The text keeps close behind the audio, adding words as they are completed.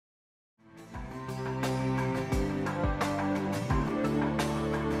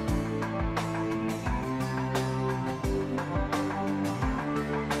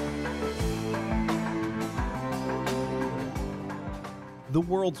the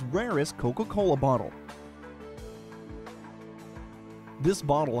world's rarest Coca-Cola bottle. This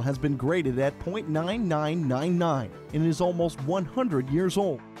bottle has been graded at .9999 and is almost 100 years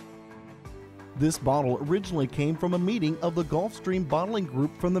old. This bottle originally came from a meeting of the Gulfstream Bottling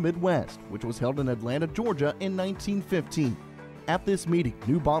Group from the Midwest, which was held in Atlanta, Georgia in 1915. At this meeting,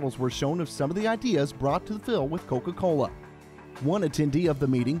 new bottles were shown of some of the ideas brought to fill with Coca-Cola. One attendee of the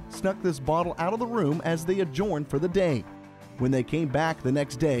meeting snuck this bottle out of the room as they adjourned for the day. When they came back the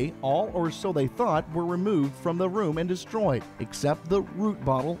next day, all, or so they thought, were removed from the room and destroyed, except the root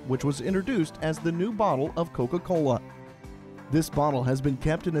bottle, which was introduced as the new bottle of Coca-Cola. This bottle has been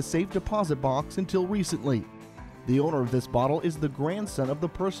kept in a safe deposit box until recently. The owner of this bottle is the grandson of the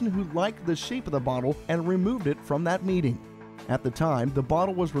person who liked the shape of the bottle and removed it from that meeting. At the time the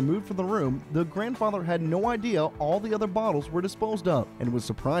bottle was removed from the room, the grandfather had no idea all the other bottles were disposed of and was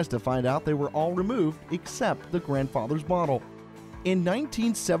surprised to find out they were all removed except the grandfather's bottle. In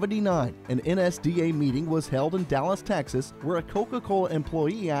 1979, an NSDA meeting was held in Dallas, Texas, where a Coca-Cola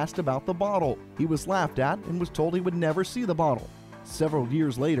employee asked about the bottle. He was laughed at and was told he would never see the bottle. Several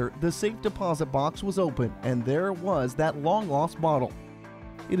years later, the safe deposit box was opened, and there was that long-lost bottle.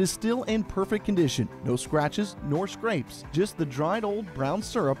 It is still in perfect condition, no scratches nor scrapes, just the dried old brown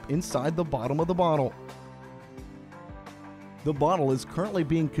syrup inside the bottom of the bottle. The bottle is currently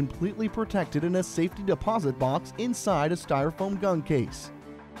being completely protected in a safety deposit box inside a styrofoam gun case.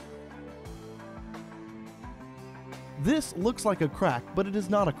 This looks like a crack, but it is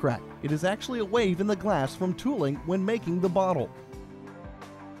not a crack. It is actually a wave in the glass from tooling when making the bottle.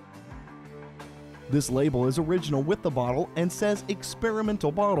 This label is original with the bottle and says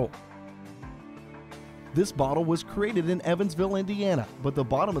experimental bottle. This bottle was created in Evansville, Indiana, but the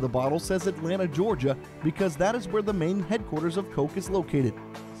bottom of the bottle says Atlanta, Georgia, because that is where the main headquarters of Coke is located.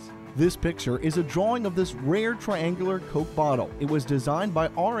 This picture is a drawing of this rare triangular Coke bottle. It was designed by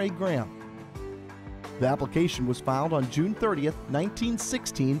R.A. Graham. The application was filed on June 30th,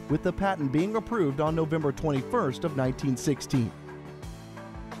 1916, with the patent being approved on November 21st of 1916.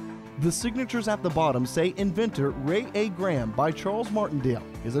 The signatures at the bottom say Inventor Ray A. Graham by Charles Martindale,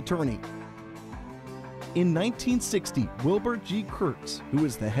 his attorney. In 1960, Wilbur G. Kurtz, who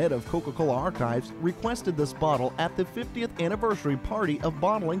is the head of Coca-Cola Archives, requested this bottle at the 50th anniversary party of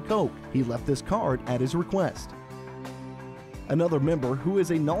bottling Coke. He left this card at his request. Another member, who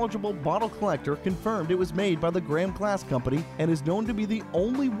is a knowledgeable bottle collector, confirmed it was made by the Graham Glass Company and is known to be the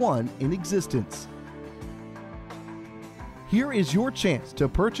only one in existence. Here is your chance to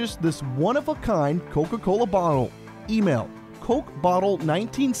purchase this one-of-a-kind Coca-Cola bottle. Email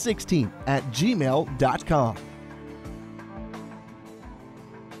CokeBottle1916@gmail.com.